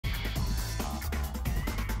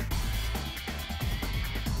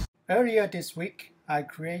Earlier this week, I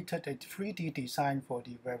created a 3D design for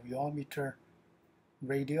the variometer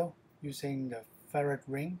radio using the Ferrite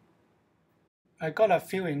Ring. I got a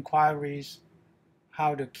few inquiries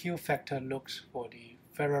how the Q factor looks for the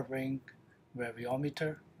Ferrite Ring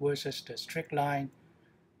variometer versus the straight line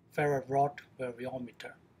Ferrite Rod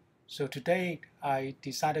variometer. So today I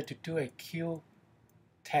decided to do a Q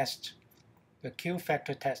test, the Q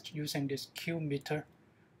factor test using this Q meter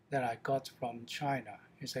that I got from China.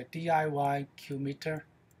 It's a DIY Q meter.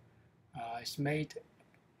 It's made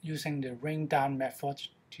using the ring down method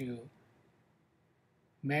to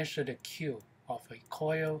measure the Q of a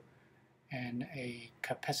coil and a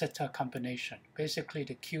capacitor combination, basically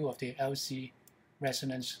the Q of the LC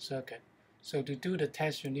resonance circuit. So to do the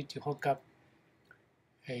test, you need to hook up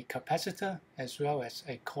a capacitor as well as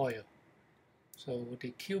a coil. So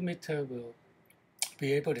the Q meter will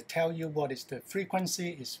be able to tell you what is the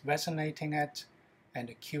frequency it's resonating at and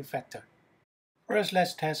the Q factor. First,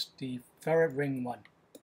 let's test the Ferrite Ring one.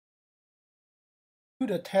 To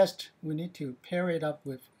do the test, we need to pair it up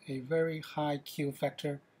with a very high Q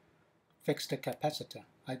factor fixed capacitor.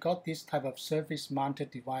 I got this type of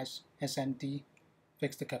surface-mounted device, SMD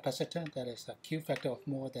fixed capacitor, that is a Q factor of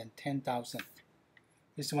more than 10,000.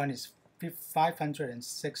 This one is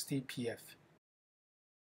 560 PF.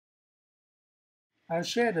 I'll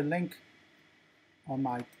share the link on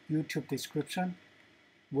my YouTube description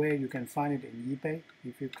where you can find it in eBay.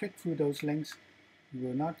 If you click through those links, you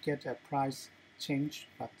will not get a price change,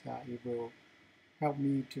 but it will help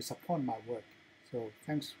me to support my work. So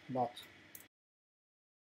thanks a lot.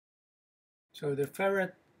 So the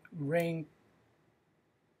Ferrite Ring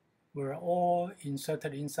were all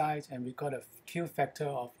inserted inside, and we got a Q factor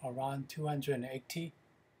of around 280.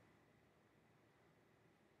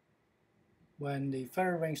 When the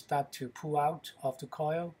Ferrite Ring starts to pull out of the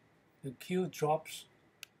coil, the Q drops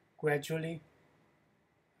gradually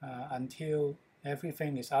until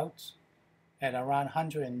everything is out at around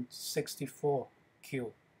 164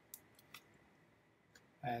 Q.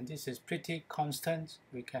 And this is pretty constant.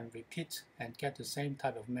 We can repeat and get the same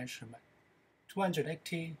type of measurement.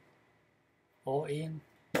 280 all in,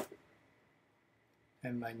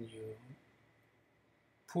 and when you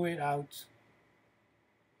pull it out,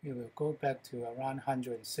 it will go back to around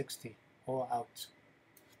 160 all out.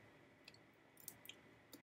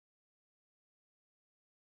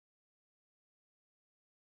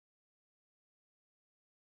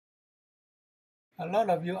 A lot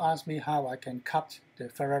of you ask me how I can cut the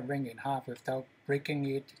Ferrite Ring in half without breaking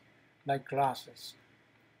it like glasses.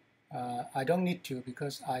 I don't need to,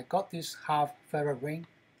 because I got this half Ferrite Ring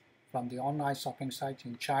from the online shopping site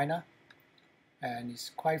in China, and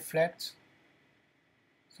it's quite flat.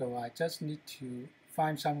 So I just need to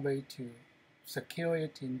find some way to secure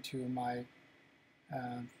it into my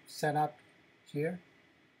setup here.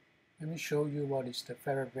 Let me show you what is the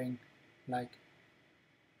Ferrite Ring like.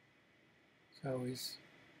 So it's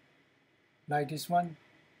like this one.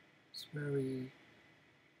 It's very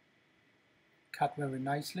cut very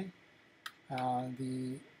nicely.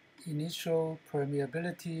 The initial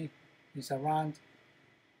permeability is around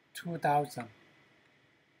 2000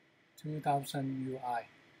 UI.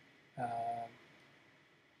 So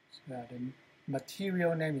the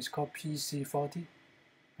material name is called PC40.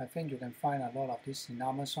 I think you can find a lot of this in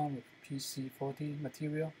Amazon with PC40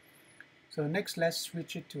 material. So next, let's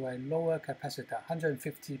switch it to a lower capacitor,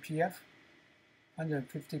 150 PF.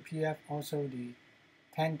 150 PF, also the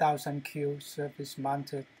 10,000 Q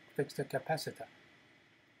surface-mounted fixed capacitor.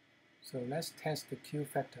 So let's test the Q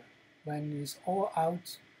factor. When it's all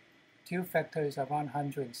out, Q factor is around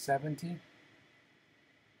 170.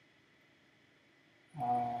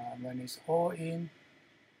 When it's all in,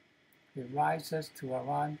 it rises to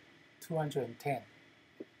around 210.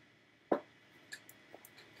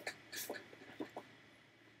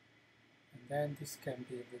 Then this can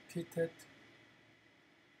be repeated.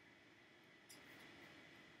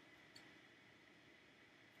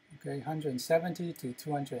 Okay, 170 to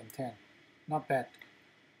 210, not bad.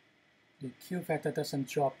 The Q factor doesn't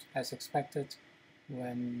drop as expected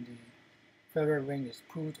when the Ferrite Ring is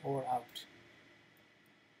pulled all out.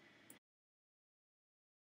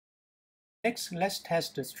 Next, let's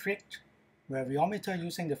test the strict variometer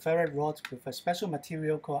using the Ferrite Rod with a special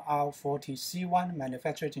material called R40C1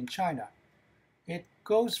 manufactured in China. It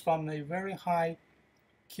goes from a very high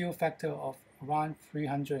Q factor of around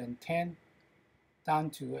 310 down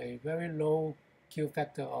to a very low Q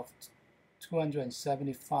factor of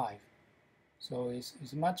 275. So it's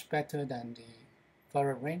much better than the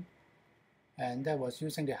Ferrite Ring. And that was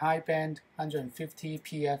using the high band 150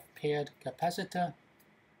 PF paired capacitor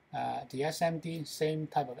the SMD, same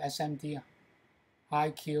type of SMD,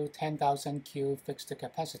 high Q, 10,000 Q fixed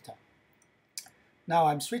capacitor. Now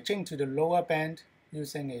I'm switching to the lower band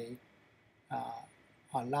using a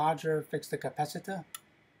larger fixed capacitor,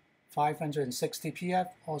 560 PF,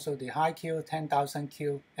 also the high Q, 10,000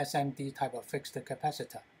 Q SMD type of fixed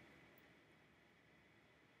capacitor.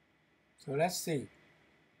 So let's see.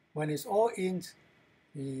 When it's all in,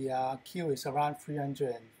 the Q is around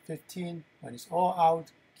 315. When it's all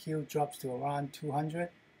out, Q drops to around 200.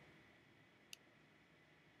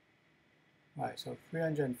 Right, so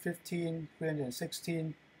 315,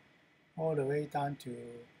 316, all the way down to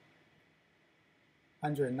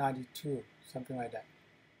 192, something like that.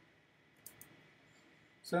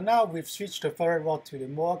 So now we've switched the Ferrite rod to the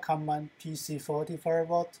more common PC40 Ferrite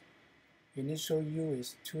rod. Initial U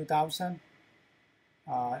is 2000,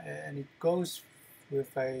 and it goes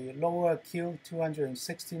with a lower Q,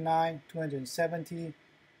 269, 270,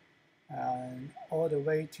 and all the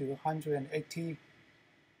way to 180.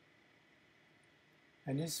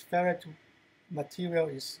 And this ferrite material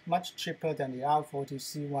is much cheaper than the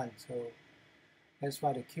R40C1, so that's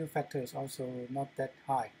why the Q factor is also not that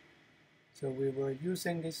high. So we were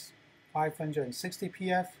using this 560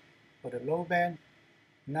 PF for the low band.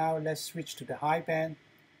 Now let's switch to the high band,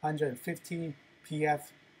 150 PF.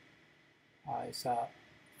 It's a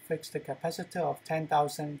fixed capacitor of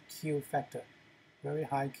 10,000 Q factor, very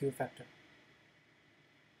high Q factor.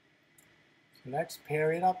 So let's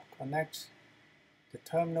pair it up, connect the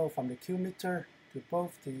terminal from the Q meter to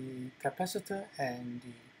both the capacitor and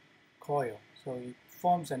the coil. So it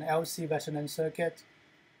forms an LC resonance circuit.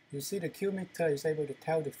 You see the Q meter is able to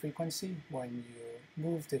tell the frequency when you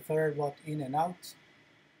move the Ferrite rod in and out.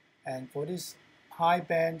 And for this high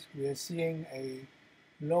band, we are seeing a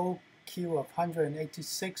low Q of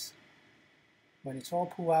 186 when it's all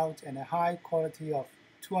pulled out, and a high quality of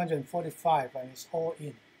 245 when it's all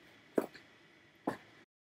in.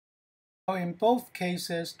 Now in both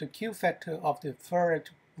cases, the Q factor of the Ferrite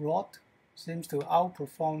rod seems to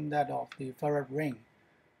outperform that of the Ferrite ring.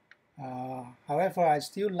 However, I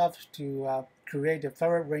still love to create a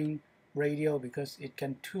Ferrite ring radio because it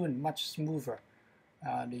can tune much smoother.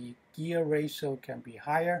 The gear ratio can be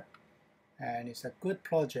higher, and it's a good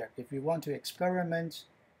project if you want to experiment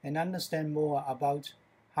and understand more about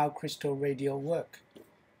how crystal radio work.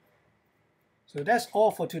 So that's all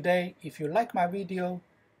for today. If you like my video,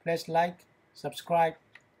 please like, subscribe,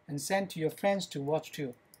 and send to your friends to watch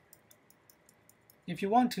too. If you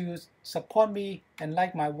want to support me and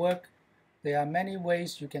like my work, there are many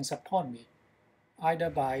ways you can support me, either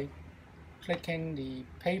by clicking the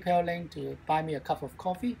PayPal link to buy me a cup of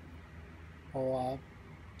coffee, or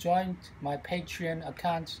join my Patreon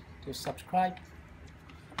account to subscribe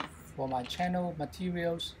for my channel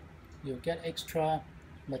materials. You'll get extra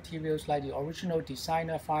materials like the original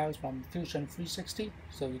designer files from Fusion 360,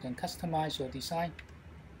 so you can customize your design.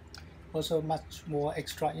 Also much more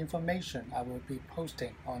extra information I will be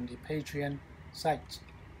posting on the Patreon site.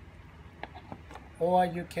 Or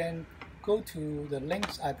you can go to the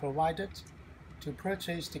links I provided to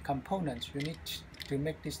purchase the components you need to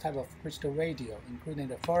make this type of crystal radio, including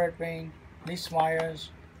the Ferrite ring, least wires,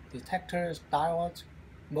 detectors, diodes,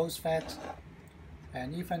 MOSFET,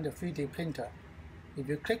 and even the 3D printer. If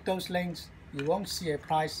you click those links, you won't see a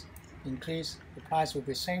price increase. The price will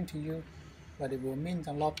be the same to you, but it will mean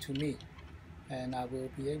a lot to me, and I will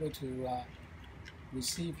be able to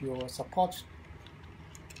receive your support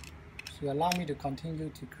to allow me to continue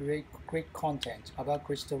to create great content about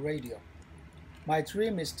crystal radio. My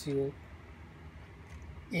dream is to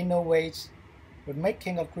innovate the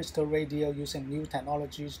making of crystal radio using new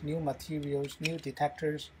technologies, new materials, new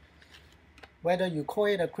detectors. Whether you call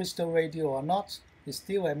it a crystal radio or not, it's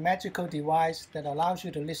still a magical device that allows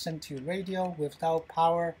you to listen to radio without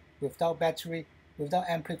power, without battery, without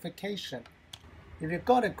amplification. If you've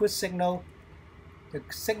got a good signal, the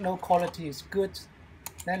signal quality is good,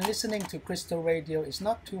 then listening to crystal radio is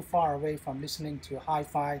not too far away from listening to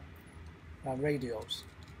hi-fi radios.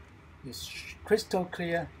 It's crystal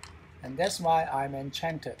clear, and that's why I'm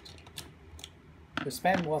enchanted to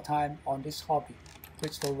spend more time on this hobby,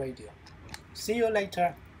 crystal radio. See you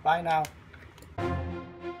later. Bye now.